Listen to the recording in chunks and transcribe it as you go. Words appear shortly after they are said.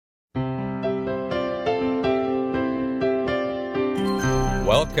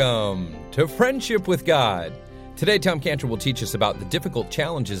Welcome to Friendship with God. Today, Tom Cantor will teach us about the difficult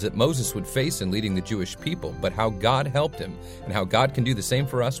challenges that Moses would face in leading the Jewish people, but how God helped him and how God can do the same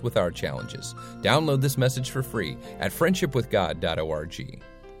for us with our challenges. Download this message for free at friendshipwithgod.org.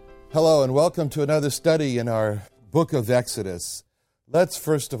 Hello, and welcome to another study in our book of Exodus. Let's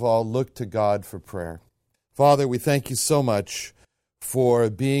first of all look to God for prayer. Father, we thank you so much for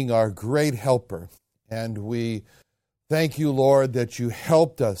being our great helper, and we thank you, Lord, that you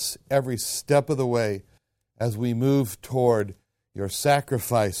helped us every step of the way as we move toward your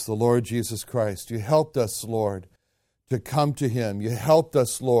sacrifice, the Lord Jesus Christ. You helped us, Lord, to come to him. You helped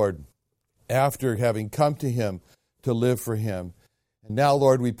us, Lord, after having come to him, to live for him. And now,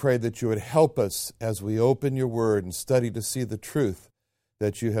 Lord, we pray that you would help us as we open your word and study to see the truth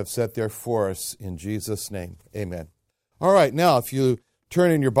that you have set there for us. In Jesus' name, amen. All right, now, if you turn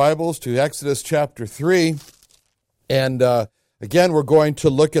in your Bibles to Exodus chapter 3, and again, we're going to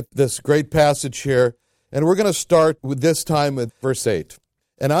look at this great passage here, and we're going to start with this time with verse 8.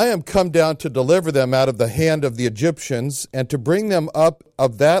 And I am come down to deliver them out of the hand of the Egyptians, and to bring them up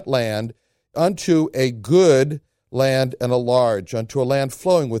of that land unto a good land and a large, unto a land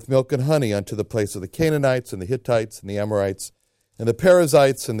flowing with milk and honey, unto the place of the Canaanites and the Hittites and the Amorites, and the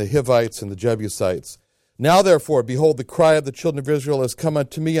Perizzites and the Hivites and the Jebusites. Now therefore, behold, the cry of the children of Israel has come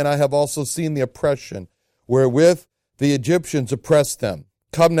unto me, and I have also seen the oppression wherewith the Egyptians oppressed them.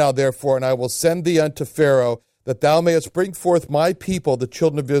 Come now, therefore, and I will send thee unto Pharaoh, that thou mayest bring forth my people, the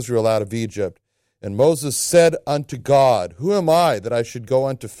children of Israel, out of Egypt. And Moses said unto God, Who am I, that I should go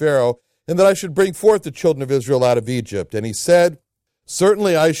unto Pharaoh, and that I should bring forth the children of Israel out of Egypt? And he said,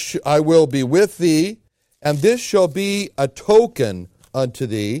 Certainly I will be with thee, and this shall be a token unto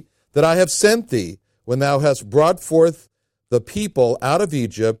thee, that I have sent thee. When thou hast brought forth the people out of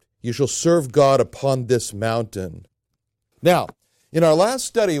Egypt, you shall serve God upon this mountain. Now, in our last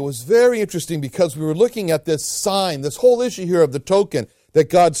study, it was very interesting because we were looking at this sign, this whole issue here of the token that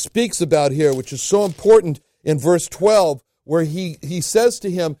God speaks about here, which is so important in verse 12, where he says to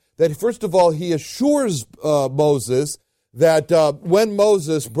him that, first of all, he assures Moses that when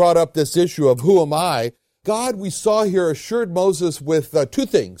Moses brought up this issue of who am I, God, we saw here, assured Moses with two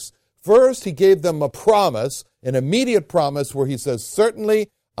things. First, he gave them a promise, an immediate promise, where he says,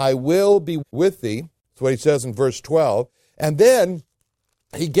 Certainly I will be with thee. That's what he says in verse 12. And then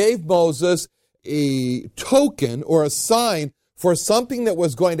he gave Moses a token or a sign for something that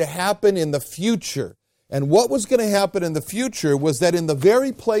was going to happen in the future. And what was going to happen in the future was that in the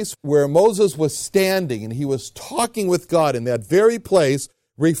very place where Moses was standing and he was talking with God, in that very place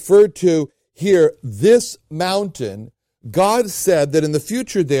referred to here, this mountain, God said that in the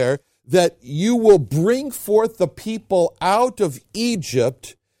future there, that you will bring forth the people out of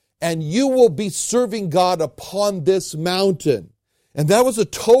Egypt, and you will be serving God upon this mountain. And that was a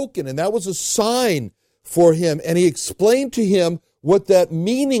token, and that was a sign for him. And he explained to him what that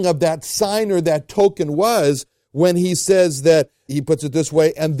meaning of that sign or that token was when he says that, he puts it this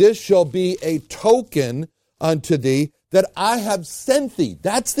way, and this shall be a token unto thee that I have sent thee.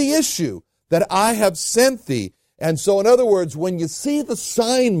 That's the issue, that I have sent thee. And so, in other words, when you see the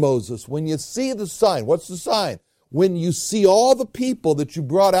sign, Moses, when you see the sign, what's the sign? When you see all the people that you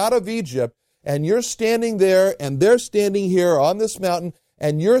brought out of Egypt, and you're standing there, and they're standing here on this mountain,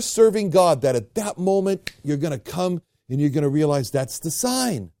 and you're serving God, that at that moment, you're going to come and you're going to realize that's the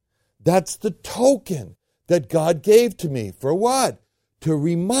sign. That's the token that God gave to me. For what? To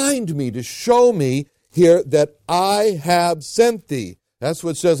remind me, to show me here that I have sent thee. That's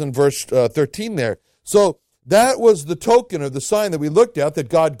what it says in verse 13 there. So that was the token or the sign that we looked at that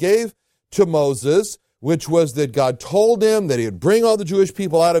God gave to Moses, which was that God told him that he would bring all the Jewish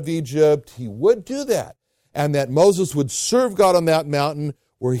people out of Egypt. He would do that. And that Moses would serve God on that mountain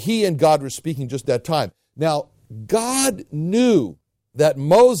where he and God were speaking just that time. Now, God knew that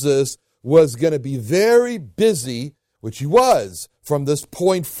Moses was going to be very busy, which he was, from this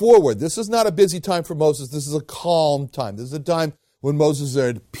point forward. This is not a busy time for Moses. This is a calm time. This is a time when Moses is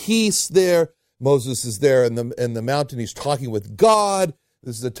at peace there. Moses is there in the mountain. He's talking with God.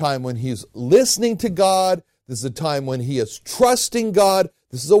 This is a time when he's listening to God. This is a time when he is trusting God.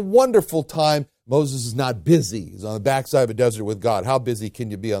 This is a wonderful time. Moses is not busy. He's on the backside of a desert with God. How busy can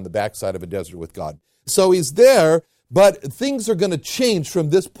you be on the backside of a desert with God? So he's there, but things are going to change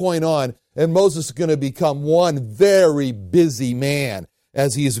from this point on, and Moses is going to become one very busy man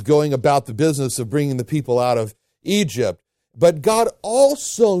as he's going about the business of bringing the people out of Egypt. But God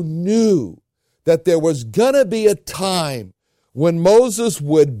also knew that there was going to be a time when Moses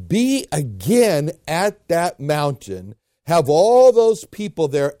would be again at that mountain, have all those people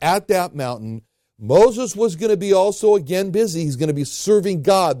there at that mountain, Moses was going to be also again busy. He's going to be serving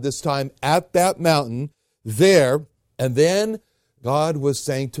God this time at that mountain there. And then God was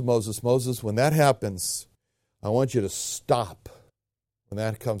saying to Moses, Moses, when that happens, I want you to stop when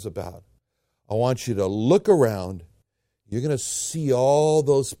that comes about. I want you to look around. You're going to see all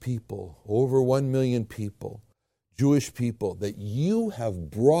those people, over 1 million people, Jewish people, that you have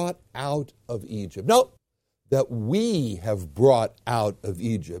brought out of Egypt. No, that we have brought out of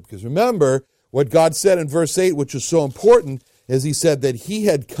Egypt. Because remember, what God said in verse 8, which is so important, is he said that he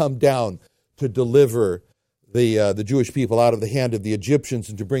had come down to deliver the Jewish people out of the hand of the Egyptians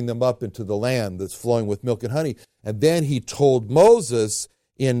and to bring them up into the land that's flowing with milk and honey. And then he told Moses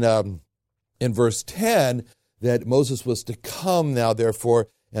in verse 10 that Moses was to come now, therefore,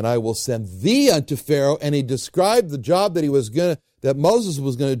 and I will send thee unto Pharaoh. And he described the job that Moses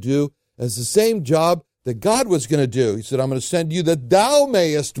was going to do as the same job that God was going to do. He said, I'm going to send you that thou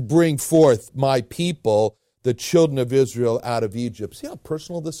mayest bring forth my people, the children of Israel, out of Egypt. See how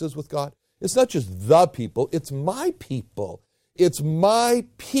personal this is with God? It's not just the people, it's my people. It's my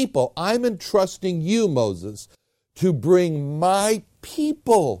people. I'm entrusting you, Moses, to bring my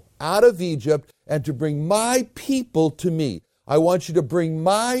people out of Egypt and to bring my people to me. I want you to bring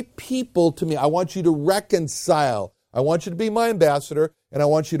my people to me. I want you to reconcile. I want you to be my ambassador, and I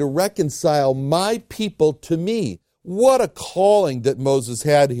want you to reconcile my people to me. What a calling that Moses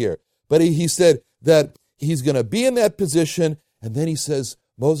had here. But he said that he's going to be in that position, and then he says,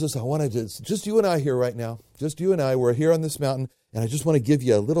 Moses, I want to just you and I here right now. Just you and I, we're here on this mountain, and I just want to give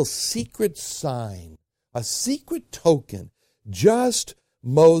you a little secret sign, a secret token, just,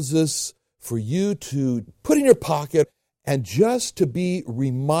 Moses, for you to put in your pocket and just to be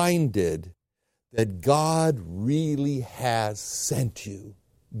reminded that God really has sent you.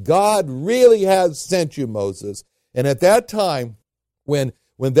 God really has sent you, Moses. And at that time, when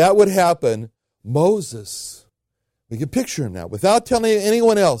that would happen, Moses, we can picture him now, without telling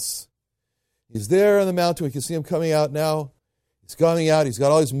anyone else. He's there on the mountain. We can see him coming out now. He's coming out. He's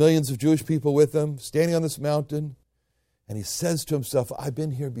got all these millions of Jewish people with him, standing on this mountain. And he says to himself, I've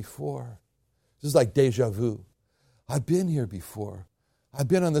been here before. This is like deja vu. I've been here before. I've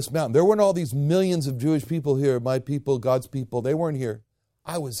been on this mountain. There weren't all these millions of Jewish people here, my people, God's people. They weren't here.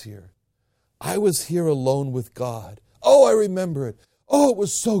 I was here. I was here alone with God. Oh, I remember it. Oh, it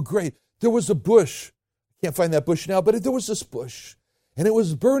was so great. There was a bush. Can't find that bush now, but there was this bush. And it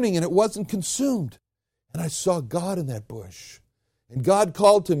was burning and it wasn't consumed. And I saw God in that bush. And God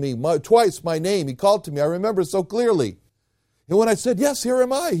called to me twice my name. He called to me. I remember so clearly. And when I said, yes, here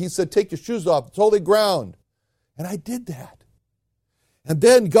am I, he said, take your shoes off. It's holy ground. And I did that. And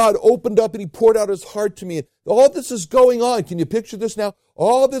then God opened up and he poured out his heart to me. And all this is going on. Can you picture this now?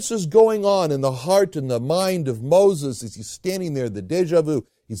 All this is going on in the heart and the mind of Moses as he's standing there, the deja vu.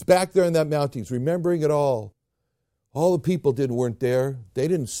 He's back there in that mountain. He's remembering it all. All the people weren't there. They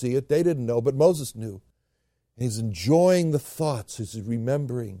didn't see it. They didn't know, but Moses knew. And he's enjoying the thoughts. He's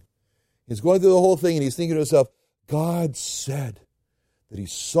remembering. He's going through the whole thing and he's thinking to himself, God said that he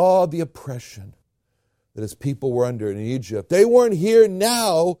saw the oppression that his people were under in Egypt. They weren't here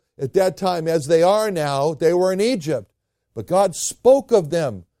now at that time as they are now. They were in Egypt. But God spoke of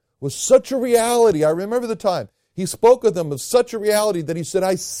them with such a reality. I remember the time. He spoke of them with such a reality that he said,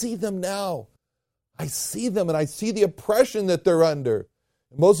 I see them now. I see them and I see the oppression that they're under.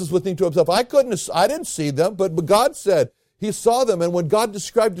 And Moses would think to himself, I didn't see them, but God said he saw them. And when God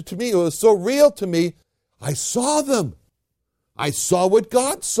described it to me, it was so real to me. I saw them. I saw what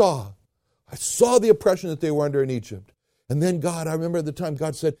God saw. I saw the oppression that they were under in Egypt. And then God, I remember at the time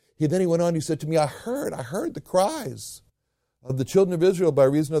God said, he went on, he said to me, I heard the cries of the children of Israel by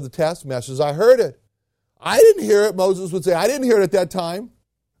reason of the taskmasters. I heard it. I didn't hear it, Moses would say. I didn't hear it at that time.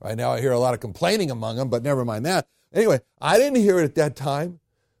 Right now I hear a lot of complaining among them, but never mind that. Anyway, I didn't hear it at that time.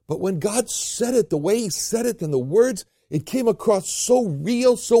 But when God said it, the way he said it and the words, it came across so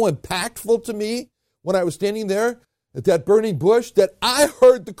real, so impactful to me when I was standing there at that burning bush that I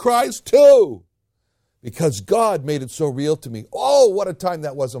heard the cries too, because God made it so real to me. Oh, what a time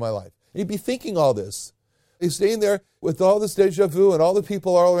that was in my life. And he'd be thinking all this. He's staying there with all this deja vu and all the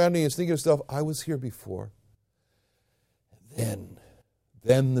people all around him. He's thinking to himself, I was here before. And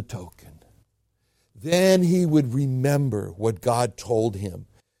then the token. Then he would remember what God told him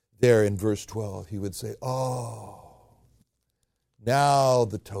there in verse 12. He would say, oh, now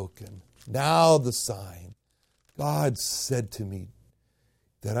the token, now the sign. God said to me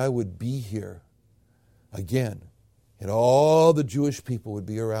that I would be here again, and all the Jewish people would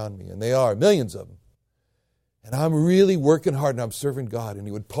be around me, and they are, millions of them. And I'm really working hard, and I'm serving God. And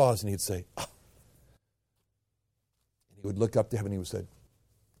he would pause, and he'd say, ah. And he would look up to heaven, and he would say,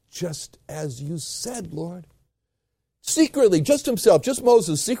 just as you said, Lord. Secretly, just himself, just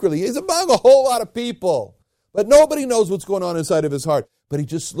Moses, secretly. He's among a whole lot of people. But nobody knows what's going on inside of his heart. But he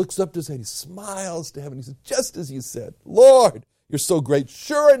just looks up to his head. He smiles to heaven. He says, just as you said. Lord, you're so great.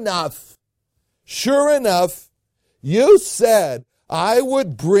 Sure enough, you said I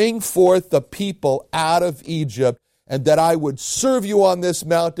would bring forth the people out of Egypt and that I would serve you on this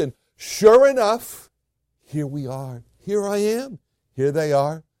mountain. Sure enough, here we are. Here I am. Here they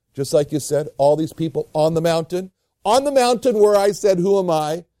are. Just like you said, all these people on the mountain. On the mountain where I said, who am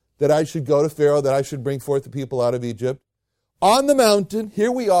I, that I should go to Pharaoh, that I should bring forth the people out of Egypt. On the mountain,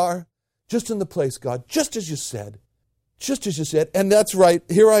 here we are, just in the place, God, just as you said. Just as you said. And that's right,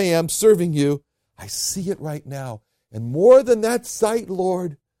 here I am serving you. I see it right now. And more than that sight,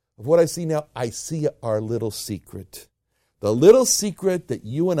 Lord, of what I see now, I see our little secret. The little secret that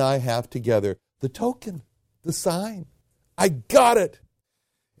you and I have together. The token, the sign. I got it.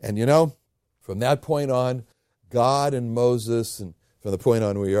 And you know, from that point on, God and Moses, and from the point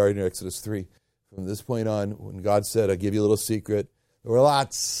on where we are in Exodus 3, from this point on, when God said, I'll give you a little secret, there were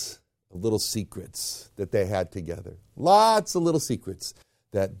lots of little secrets that they had together. Lots of little secrets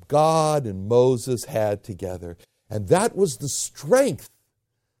that God and Moses had together. And that was the strength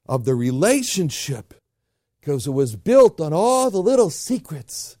of the relationship, because it was built on all the little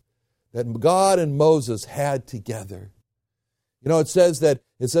secrets that God and Moses had together. You know, it says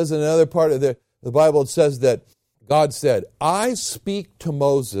in another part of the Bible, it says that God said, I speak to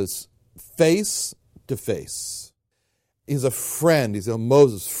Moses face to face. He's a friend. He's a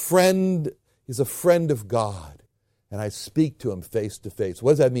Moses friend. He's a friend of God. And I speak to him face to face.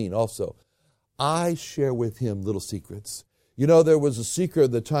 What does that mean also? I share with him little secrets. You know, there was a secret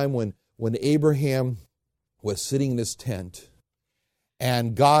at the time when Abraham was sitting in his tent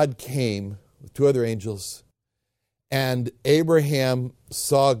and God came with two other angels, and Abraham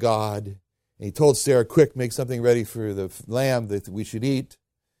saw God. And he told Sarah, quick, make something ready for the lamb that we should eat.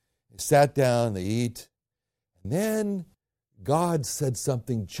 They sat down, they eat. And then God said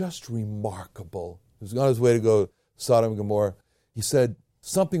something just remarkable. He was on his way to go to Sodom and Gomorrah. He said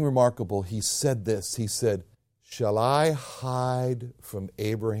something remarkable. He said this. He said, shall I hide from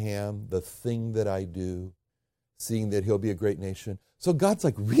Abraham the thing that I do, seeing that he'll be a great nation? So God's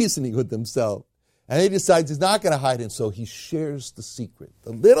like reasoning with himself. And he decides he's not going to hide it. So he shares the secret,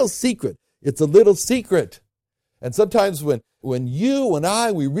 the little secret. It's a little secret. And sometimes when you and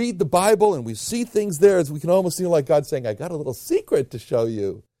I, we read the Bible and we see things there, we can almost feel like God saying, I got a little secret to show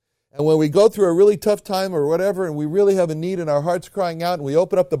you. And when we go through a really tough time or whatever, and we really have a need in our hearts crying out, and we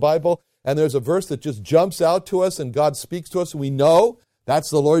open up the Bible, and there's a verse that just jumps out to us, and God speaks to us, and we know that's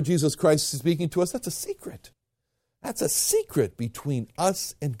the Lord Jesus Christ speaking to us, that's a secret. That's a secret between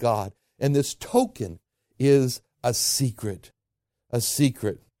us and God. And this token is a secret. A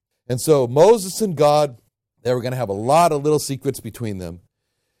secret. And so Moses and God, they were going to have a lot of little secrets between them.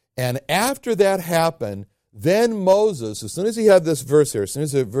 And after that happened, then Moses, as soon as he had this verse here, as soon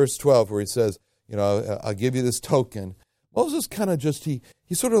as verse 12 where he says, you know, I'll give you this token, Moses kind of just, he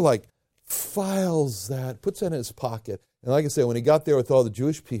sort of like files that, puts that in his pocket. And like I said, when he got there with all the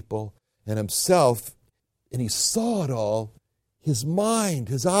Jewish people and himself, and he saw it all, his mind,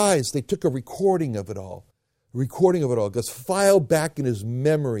 his eyes, they took a recording of it all. It gets filed back in his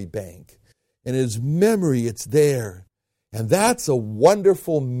memory bank. In his memory, it's there. And that's a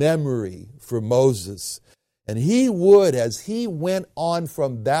wonderful memory for Moses. And he would, as he went on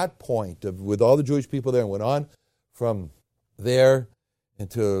from that point, with all the Jewish people there, and went on from there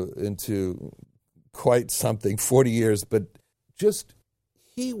into quite something, 40 years, but just,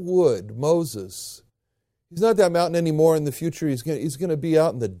 he would, Moses, he's not that mountain anymore in the future. He's going to be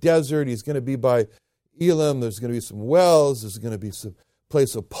out in the desert. He's going to be by Elim. There's going to be some wells. There's going to be some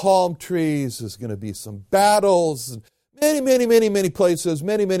place of palm trees. There's going to be some battles. Many places.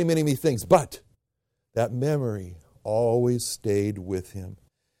 Many things. But that memory always stayed with him.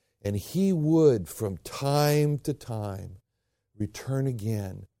 And he would, from time to time, return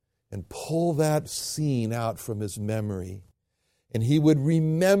again and pull that scene out from his memory. And he would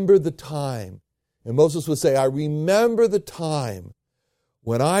remember the time. And Moses would say, I remember the time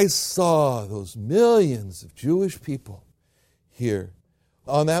when I saw those millions of Jewish people here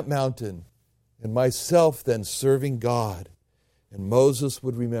on that mountain, and myself then serving God. And Moses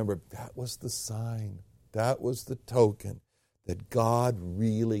would remember, that was the sign, that was the token that God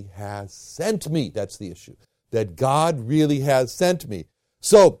really has sent me. That's the issue, that God really has sent me.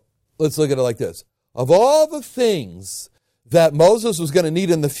 So let's look at it like this. Of all the things that Moses was going to need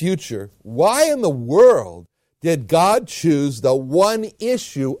in the future, why in the world did God choose the one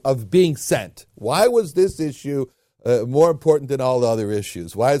issue of being sent? Why was this issue more important than all the other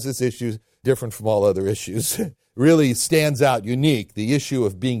issues. Why is this issue different from all other issues? Really stands out, unique, the issue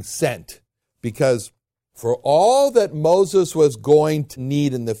of being sent. Because for all that Moses was going to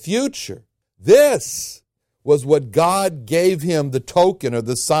need in the future, this was what God gave him the token or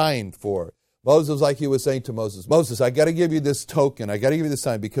the sign for. Moses, like he was saying to Moses, Moses, I got to give you this token. I got to give you this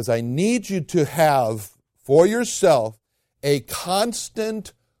sign because I need you to have for yourself a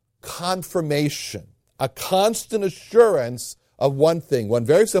constant confirmation, a constant assurance of one thing, one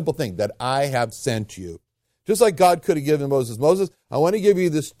very simple thing, that I have sent you. Just like God could have given Moses, Moses, I want to give you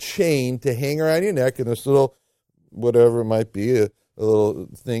this chain to hang around your neck and this little, whatever it might be, a little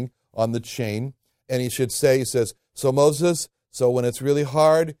thing on the chain. And he says, so Moses, so when it's really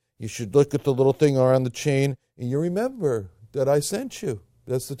hard, you should look at the little thing around the chain and you remember that I sent you.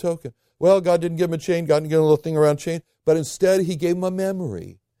 That's the token. Well, God didn't give him a chain. God didn't give him a little thing around chain. But instead, he gave him a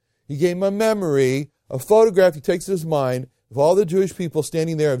memory. He gave him a memory, a photograph he takes in his mind of all the Jewish people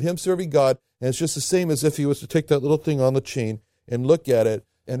standing there, of him serving God. And it's just the same as if he was to take that little thing on the chain and look at it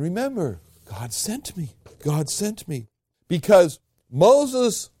and remember, God sent me. God sent me. Because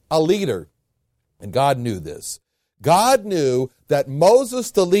Moses, a leader, and God knew this. God knew that Moses,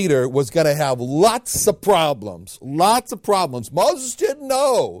 the leader, was going to have lots of problems. Lots of problems. Moses didn't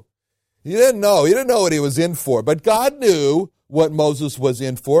know. He didn't know. He didn't know what he was in for. But God knew what Moses was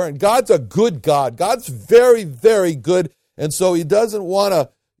in for. And God's a good God. God's very, very good. And so he doesn't want to,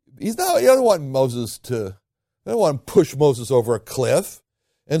 he doesn't want Moses to, he doesn't want to push Moses over a cliff.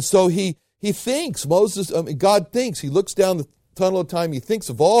 And so he thinks, God thinks, he looks down the tunnel of time, he thinks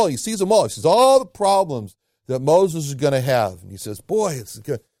of all, he sees them all. He sees all the problems that Moses is going to have. And he says, boy, it's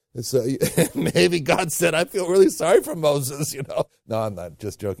good. Maybe God said, I feel really sorry for Moses, No, I'm not,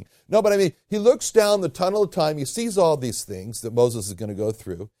 just joking. No, but I mean, he looks down the tunnel of time, he sees all these things that Moses is going to go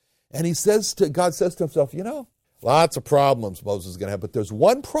through, and God says to himself, lots of problems Moses is going to have, but there's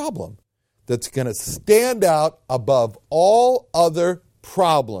one problem that's going to stand out above all other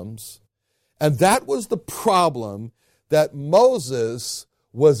problems, and that was the problem that Moses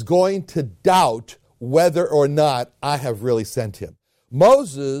was going to doubt whether or not I have really sent him.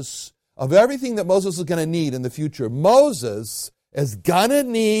 Moses, of everything that Moses is going to need in the future, Moses is going to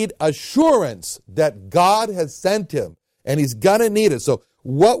need assurance that God has sent him, and he's going to need it. So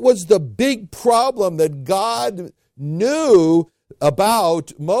what was the big problem that God knew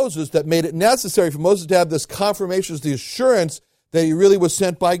about Moses that made it necessary for Moses to have this confirmation, the assurance that he really was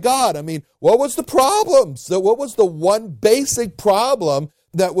sent by God? I mean, what was the problem? So what was the one basic problem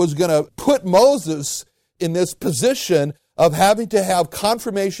that was going to put Moses in this position of having to have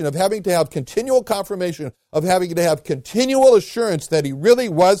confirmation, of having to have continual confirmation, of having to have continual assurance that he really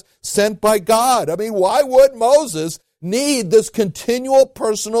was sent by God? I mean, why would Moses need this continual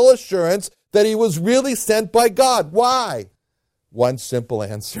personal assurance that he was really sent by God? Why? One simple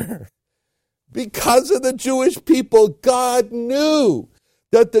answer. Because of the Jewish people. God knew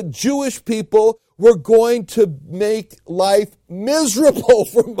that the Jewish people were going to make life miserable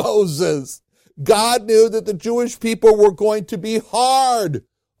for Moses. God knew that the Jewish people were going to be hard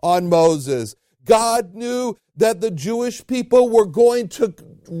on Moses. God knew that the Jewish people were going to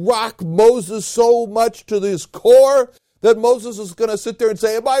rock Moses so much to his core that Moses was going to sit there and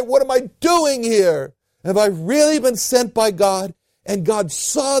say, what am I doing here? Have I really been sent by God? And God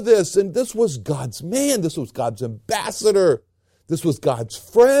saw this, and this was God's man. This was God's ambassador. This was God's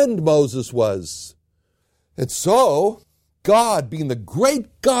friend, Moses was. And so, God, being the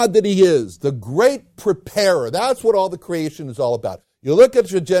great God that he is, the great preparer, that's what all the creation is all about. You look at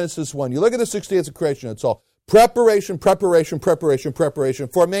Genesis 1, you look at the 6 days of creation, it's all preparation, preparation, preparation, preparation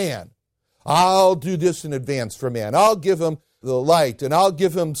for man. I'll do this in advance for man. I'll give him the light, and I'll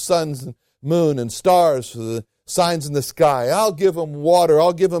give him suns and moon and stars for the signs in the sky. I'll give him water.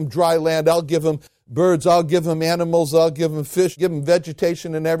 I'll give him dry land. I'll give him birds. I'll give him animals. I'll give him fish, give him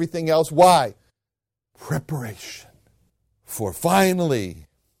vegetation and everything else. Why? Preparation. For finally,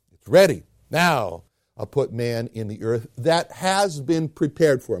 it's ready. Now, I'll put man in the earth that has been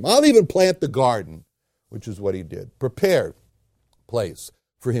prepared for him. I'll even plant the garden, which is what he did. Prepared place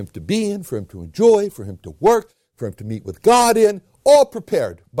for him to be in, for him to enjoy, for him to work, for him to meet with God in, all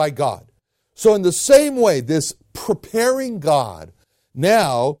prepared by God. So in the same way, this preparing God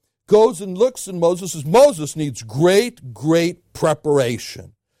now goes and looks at Moses as Moses needs great, great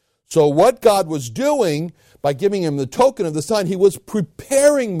preparation. So what God was doing by giving him the token of the sign, he was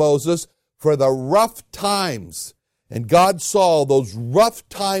preparing Moses for the rough times. And God saw those rough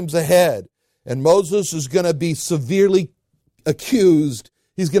times ahead. And Moses is going to be severely accused.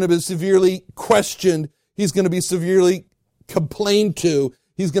 He's going to be severely questioned. He's going to be severely complained to.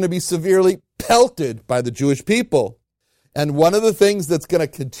 He's going to be severely pelted by the Jewish people. And one of the things that's going to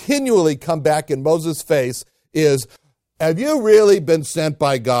continually come back in Moses' face is, have you really been sent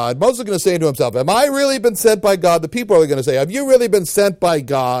by God? Moses is going to say to himself, have I really been sent by God? The people are going to say, have you really been sent by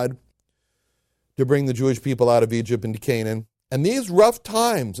God to bring the Jewish people out of Egypt into Canaan? And these rough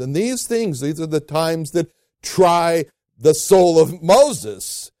times and these things, these are the times that try the soul of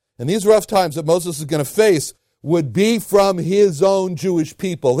Moses. And these rough times that Moses is going to face would be from his own Jewish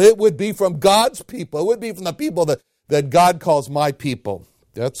people. It would be from God's people. It would be from the people that God calls my people.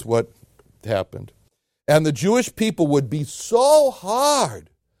 That's what happened. And the Jewish people would be so hard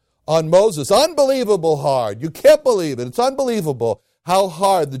on Moses, unbelievable hard. You can't believe it. It's unbelievable how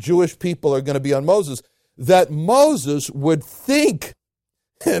hard the Jewish people are going to be on Moses, that Moses would think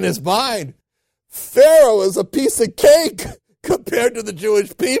in his mind, Pharaoh is a piece of cake compared to the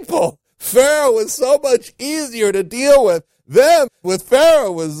Jewish people. Pharaoh was so much easier to deal with. Them, with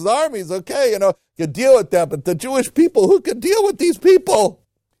Pharaoh, with his armies, okay, could deal with that. But the Jewish people, who could deal with these people?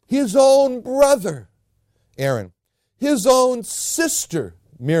 His own brother, Aaron. His own sister,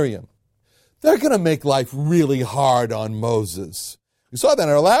 Miriam. They're going to make life really hard on Moses. We saw that in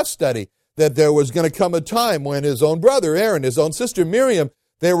our last study, that there was going to come a time when his own brother, Aaron, his own sister, Miriam,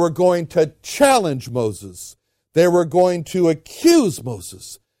 they were going to challenge Moses. They were going to accuse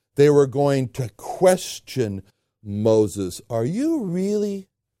Moses. They were going to question Moses. Are you really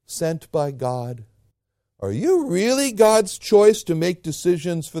sent by God? Are you really God's choice to make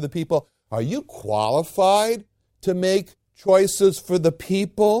decisions for the people? Are you qualified to make choices for the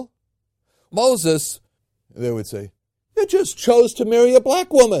people? Moses, they would say, you just chose to marry a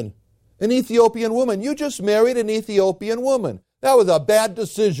black woman, an Ethiopian woman. You just married an Ethiopian woman. That was a bad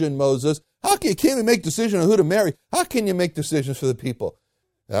decision, Moses. How can you make decisions on who to marry? How can you make decisions for the people?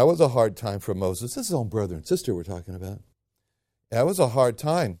 That was a hard time for Moses. This is his own brother and sister we're talking about. That was a hard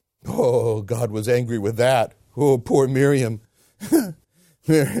time. Oh, God was angry with that. Oh, poor Miriam.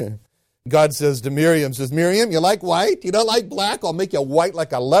 God says to Miriam, Miriam, you like white? You don't like black? I'll make you white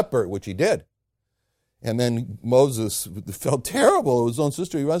like a leper, which he did. And then Moses felt terrible. His own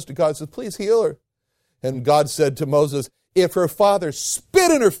sister, he runs to God and says, please heal her. And God said to Moses, if her father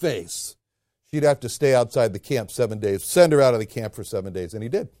spit in her face, she'd have to stay outside the camp 7 days. Send her out of the camp for 7 days. And he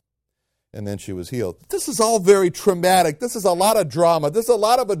did. And then she was healed. This is all very traumatic. This is a lot of drama. This is a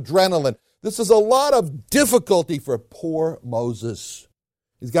lot of adrenaline. This is a lot of difficulty for poor Moses.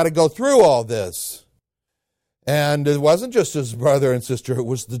 He's got to go through all this. And it wasn't just his brother and sister. It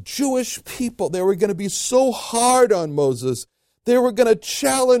was the Jewish people. They were going to be so hard on Moses. They were going to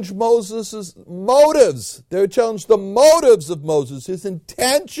challenge Moses' motives. They would challenge the motives of Moses, his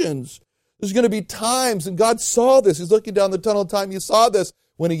intentions. There's going to be times, and God saw this. He's looking down the tunnel of time. He saw this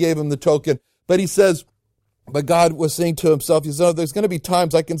when he gave him the token. But he says, but God was saying to himself, he said, there's going to be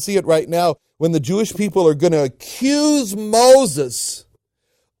times, I can see it right now, when the Jewish people are going to accuse Moses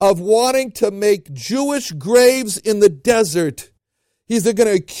of wanting to make Jewish graves in the desert. They're going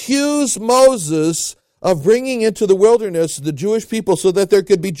to accuse Moses of bringing into the wilderness the Jewish people so that there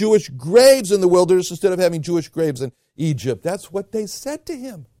could be Jewish graves in the wilderness instead of having Jewish graves in Egypt. That's what they said to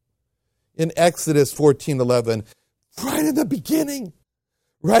him in Exodus 14:11, right in the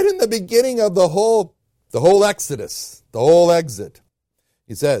beginning of the whole Exodus, the whole exit.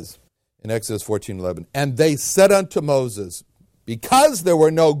 He says in Exodus 14:11, and they said unto Moses, because there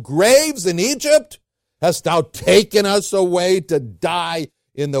were no graves in Egypt, hast thou taken us away to die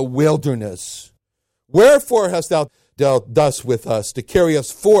in the wilderness? Wherefore hast thou dealt thus with us, to carry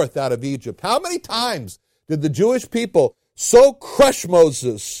us forth out of Egypt? How many times did the Jewish people so crush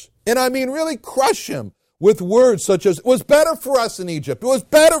Moses, and I mean really crush him, with words such as, it was better for us in Egypt, it was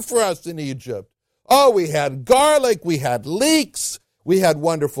better for us in Egypt. Oh, we had garlic, we had leeks, we had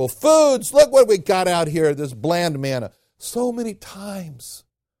wonderful foods. Look what we got out here, this bland manna. So many times.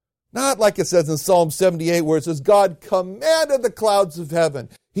 Not like it says in Psalm 78 where it says, God commanded the clouds of heaven.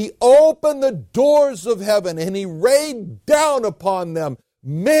 He opened the doors of heaven and he rained down upon them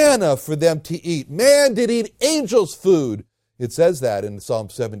manna for them to eat. Man did eat angels' food. It says that in Psalm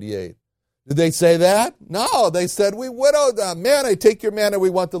 78. Did they say that? No, they said, we widowed them. Manna, take your manna.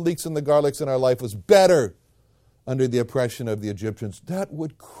 We want the leeks and the garlics in our life. It was better under the oppression of the Egyptians. That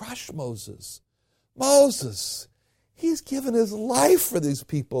would crush Moses. Moses, he's given his life for these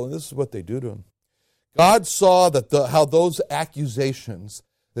people, and this is what they do to him. God saw that how those accusations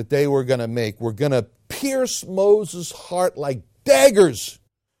that they were going to make were going to pierce Moses' heart like daggers,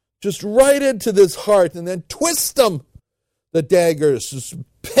 just right into this heart, and then twist them, the daggers. It's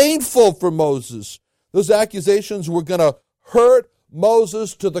painful for Moses. Those accusations were going to hurt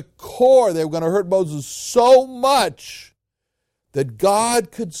Moses to the core. They were going to hurt Moses so much that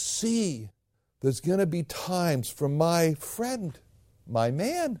God could see there's going to be times for my friend, my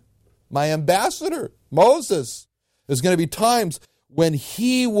man, my ambassador, Moses. There's going to be times when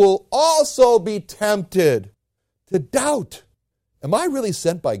he will also be tempted to doubt. Am I really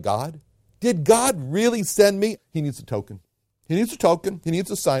sent by God? Did God really send me? He needs a token. He needs a token. He needs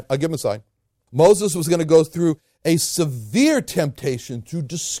a sign. I'll give him a sign. Moses was going to go through a severe temptation to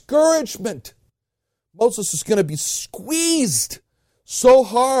discouragement. Moses is going to be squeezed so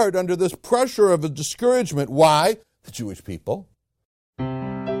hard under this pressure of a discouragement. Why? The Jewish people.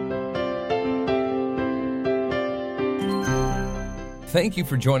 Thank you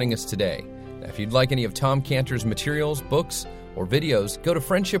for joining us today. Now, if you'd like any of Tom Cantor's materials, books, or videos, go to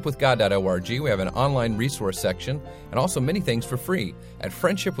friendshipwithgod.org. We have an online resource section and also many things for free at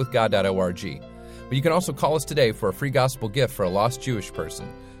friendshipwithgod.org. But you can also call us today for a free gospel gift for a lost Jewish person.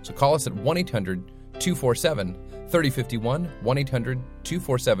 So call us at 1-800-247-3051,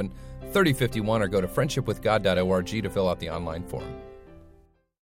 1-800-247-3051, or go to friendshipwithgod.org to fill out the online form.